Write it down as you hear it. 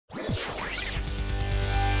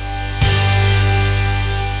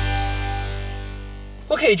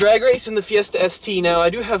Okay, drag race in the Fiesta ST. Now, I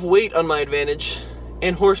do have weight on my advantage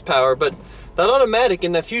and horsepower, but that automatic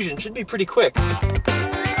in that Fusion should be pretty quick.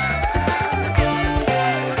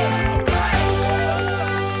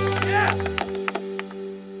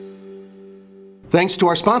 Thanks to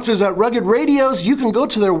our sponsors at Rugged Radios, you can go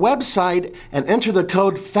to their website and enter the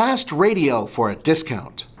code FASTRADIO for a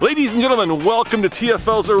discount. Ladies and gentlemen, welcome to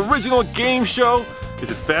TFL's original game show.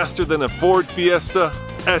 Is it faster than a Ford Fiesta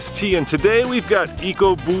ST? And today we've got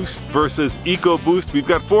EcoBoost versus EcoBoost. We've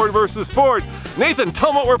got Ford versus Ford. Nathan, tell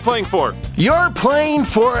them what we're playing for. You're playing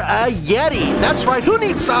for a Yeti. That's right. Who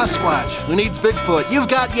needs Sasquatch? Who needs Bigfoot? You've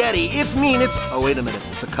got Yeti. It's mean. It's... Oh, wait a minute.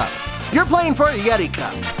 It's a cup. You're playing for a Yeti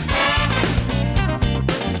cup.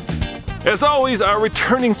 As always, our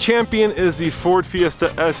returning champion is the Ford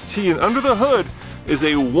Fiesta ST, and under the hood is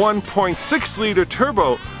a 1.6-liter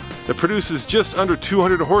turbo that produces just under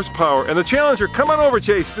 200 horsepower. And the Challenger, come on over,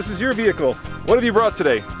 Chase. This is your vehicle. What have you brought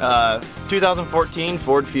today? 2014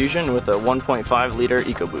 Ford Fusion with a 1.5-liter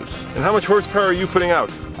EcoBoost. And how much horsepower are you putting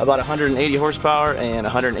out? About 180 horsepower and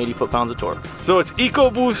 180 foot-pounds of torque. So it's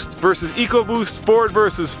EcoBoost versus EcoBoost, Ford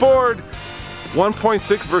versus Ford.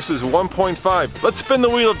 1.6 versus 1.5. Let's spin the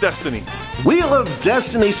Wheel of Destiny. Wheel of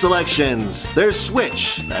Destiny selections. There's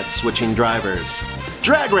Switch, that's switching drivers.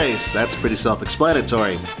 Drag Race, that's pretty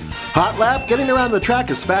self-explanatory. Hot Lap, getting around the track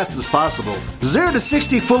as fast as possible. 0 to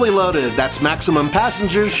 60 fully loaded, that's maximum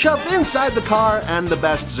passengers shoved inside the car and the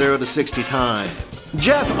best 0 to 60 time.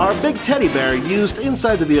 Jeff, our big teddy bear, used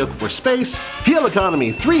inside the vehicle for space. Fuel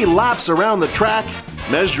economy, 3 laps around the track,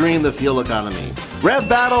 measuring the fuel economy. Rev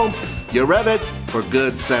battle, you rev it for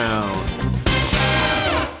good sound.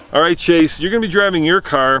 All right, Chase, you're gonna be driving your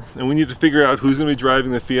car, and we need to figure out who's gonna be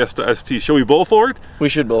driving the Fiesta ST. Shall we bowl for it? We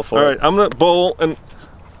should bowl for it. All right, I'm gonna bowl, and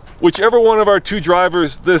whichever one of our 2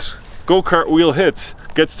 drivers this go-kart wheel hits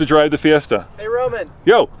gets to drive the Fiesta. Hey, Roman.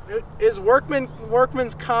 Yo. Is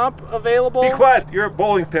Workman's Comp available? Be quiet, you're a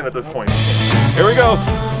bowling pin at this point. Here we go.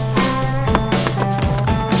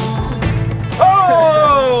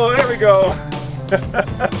 Oh, there we go.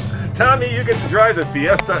 Tommy, you get to drive the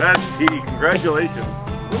Fiesta ST. Congratulations.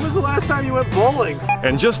 When was the last time you went bowling?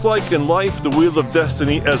 And just like in life, the Wheel of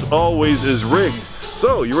Destiny, as always, is rigged.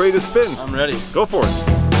 So, you ready to spin? I'm ready. Go for it.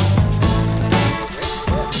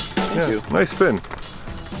 Thank you. Nice spin.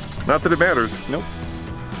 Not that it matters. Nope.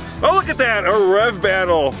 Oh, look at that, a rev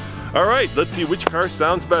battle. All right, let's see which car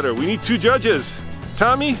sounds better. We need 2 judges.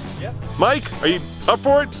 Tommy? Yep. Mike, are you up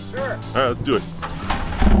for it? Sure. All right, let's do it.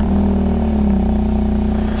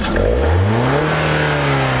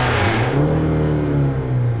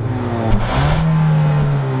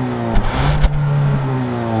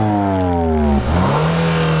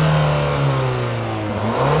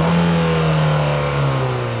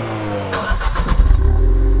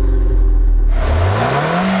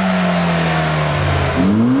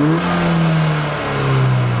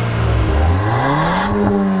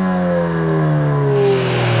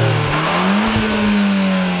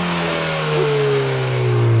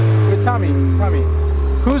 Tommy,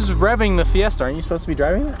 who's revving the Fiesta? Aren't you supposed to be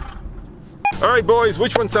driving it? All right, boys,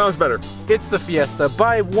 which one sounds better? It's the Fiesta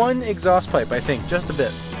by 1 exhaust pipe, I think, just a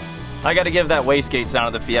bit. I gotta give that wastegate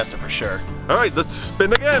sound to the Fiesta for sure. All right, let's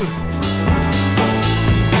spin again.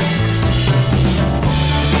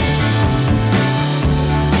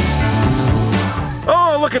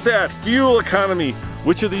 Oh, look at that, fuel economy.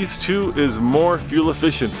 Which of these 2 is more fuel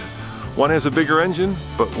efficient? One has a bigger engine,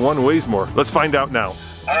 but one weighs more. Let's find out now.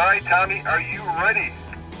 All right, Tommy, are you ready?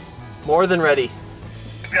 More than ready.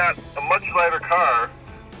 You've got a much lighter car,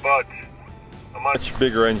 but a much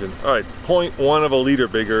Bigger engine. All right, 0.1 of a liter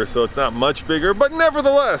bigger, so it's not much bigger, but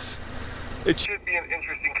nevertheless, it should be an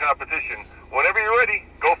interesting competition. Whenever you're ready,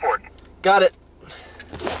 go for it. Got it.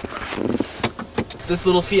 This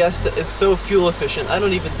little Fiesta is so fuel efficient, I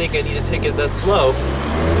don't even think I need to take it that slow.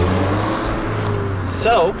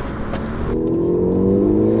 So,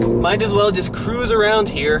 might as well just cruise around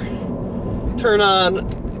here, turn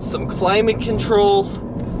on some climate control,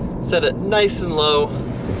 set it nice and low.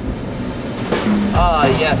 Ah,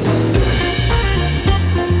 yes.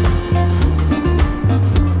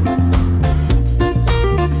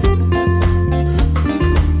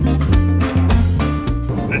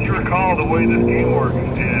 Just to recall, the way this game works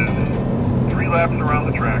is 3 laps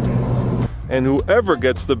around the track. And whoever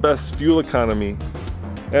gets the best fuel economy,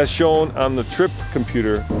 as shown on the trip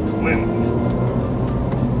computer, wins.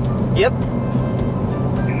 Yep. You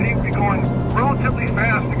seem to be going relatively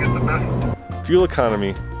fast to get the best. fuel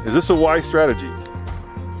economy. Is this a wise strategy?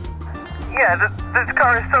 Yeah, this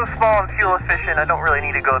car is so small and fuel efficient, I don't really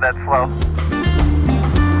need to go that slow.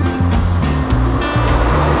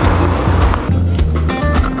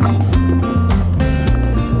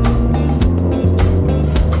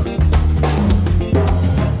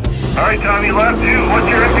 All right, Tommy, lap 2. What's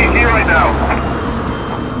your MPG right now?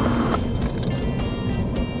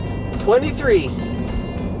 23.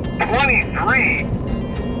 23?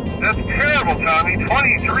 That's terrible, Tommy.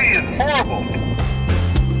 23 is horrible.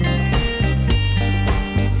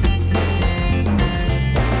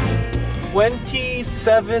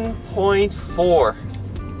 27.4.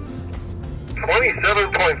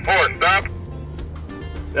 27.4. Stop.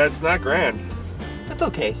 That's not grand. That's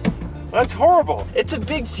okay. That's horrible. It's a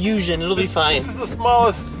big Fusion. It'll be fine. This is the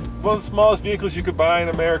smallest, one of the smallest vehicles you could buy in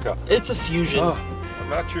America. It's a Fusion. Oh, I'm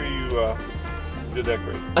not sure you did that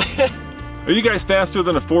great. Are you guys faster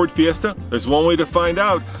than a Ford Fiesta? There's one way to find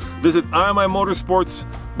out. Visit IMI Motorsports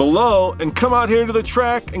below and come out here to the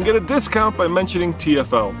track and get a discount by mentioning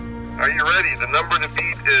TFL. Are you ready? The number to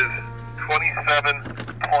beat is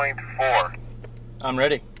 27.4. I'm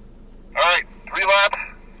ready. All right, 3 laps,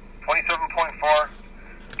 27.4.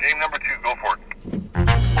 Game number 2, go for it.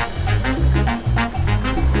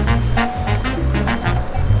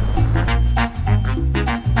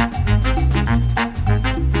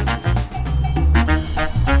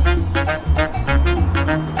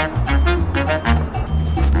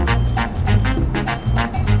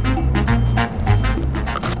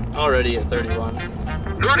 Already at 31.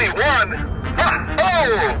 31?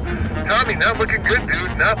 Oh! Tommy, not looking good,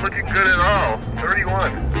 dude. Not looking good at all.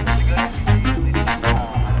 31.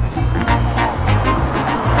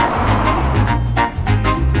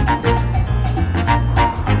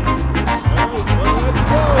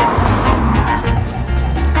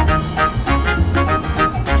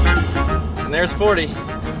 And there's 40.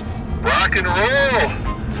 Rock and roll!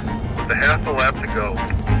 With a half a lap to go.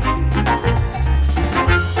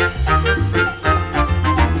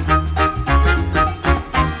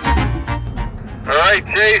 Alright,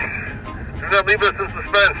 Chase. Do not leave us in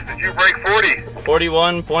suspense. Did you break 40?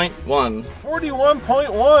 41.1.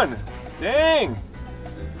 41.1. Dang.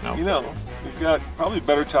 No. You know, you've got probably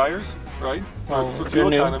better tires, right? Well, for they're fuel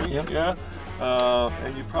new, economy. yeah.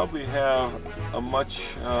 And you probably have a much,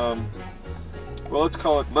 well, let's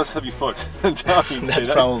call it less heavy foot than Tommy. That's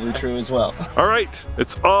probably true as well. All right,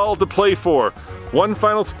 it's all to play for. One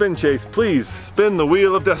final spin, Chase. Please spin the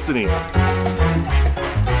wheel of destiny.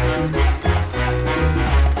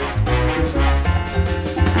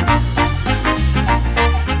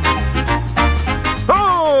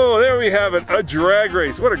 Oh, there we have it, a drag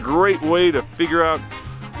race. What a great way to figure out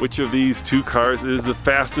which of these two cars is the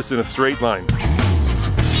fastest in a straight line.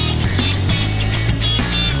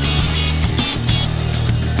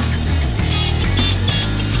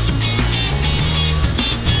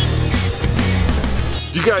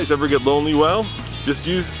 Do you guys ever get lonely? Well, just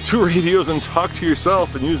use 2 radios and talk to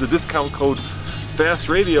yourself and use the discount code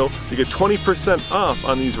FASTRADIO to get 20% off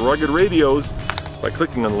on these rugged radios by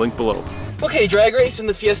clicking on the link below. Okay, drag race in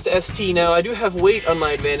the Fiesta ST. Now, I do have weight on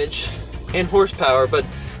my advantage and horsepower, but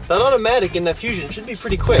that automatic in that Fusion should be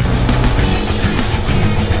pretty quick.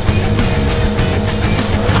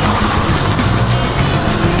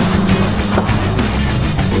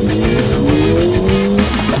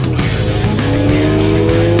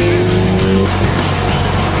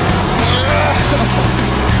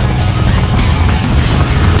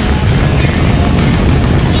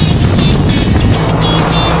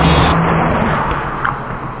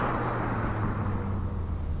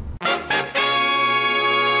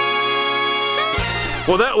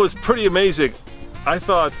 Well, that was pretty amazing. I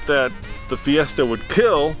thought that the Fiesta would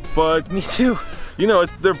kill, but Me too. you know,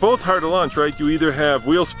 they're both hard to launch, right? You either have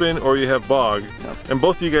wheel spin or you have bog. Yep. And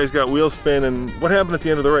both of you guys got wheel spin, and what happened at the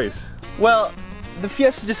end of the race? Well, the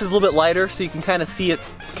Fiesta just is a little bit lighter, so you can kind of see it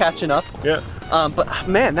catching up. Yeah. But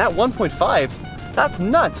man, that 1.5, that's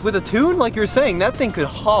nuts. With a tune, like you were saying, that thing could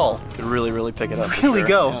haul. Could really pick it up. for Really sure.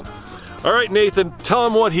 go. Yeah. All right, Nathan, tell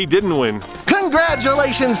him what he didn't win.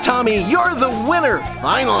 Congratulations, Tommy! You're the winner,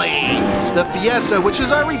 finally! The Fiesta, which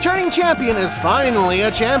is our returning champion, is finally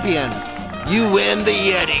a champion. You win the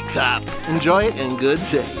Yeti Cup. Enjoy it in good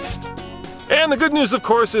taste. And the good news, of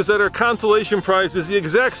course, is that our consolation prize is the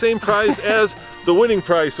exact same prize as the winning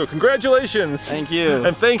prize. So congratulations. Thank you.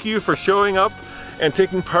 And thank you for showing up and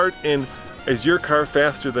taking part in Is Your Car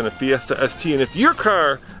Faster Than a Fiesta ST? And if your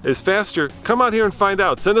car is faster, come out here and find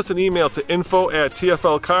out. Send us an email to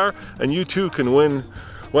info@tflcar and you too can win,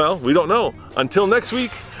 well, we don't know. Until next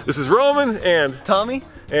week, this is Roman and Tommy?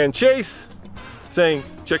 and Chase saying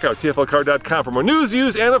check out tflcar.com for more news,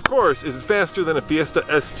 views, and of course, is it faster than a Fiesta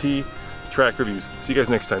ST? track reviews. See you guys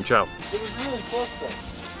next time. Ciao. It was really close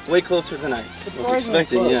though. Way closer than I was Surprisingly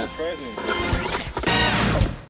expecting, close. yeah. Surprising.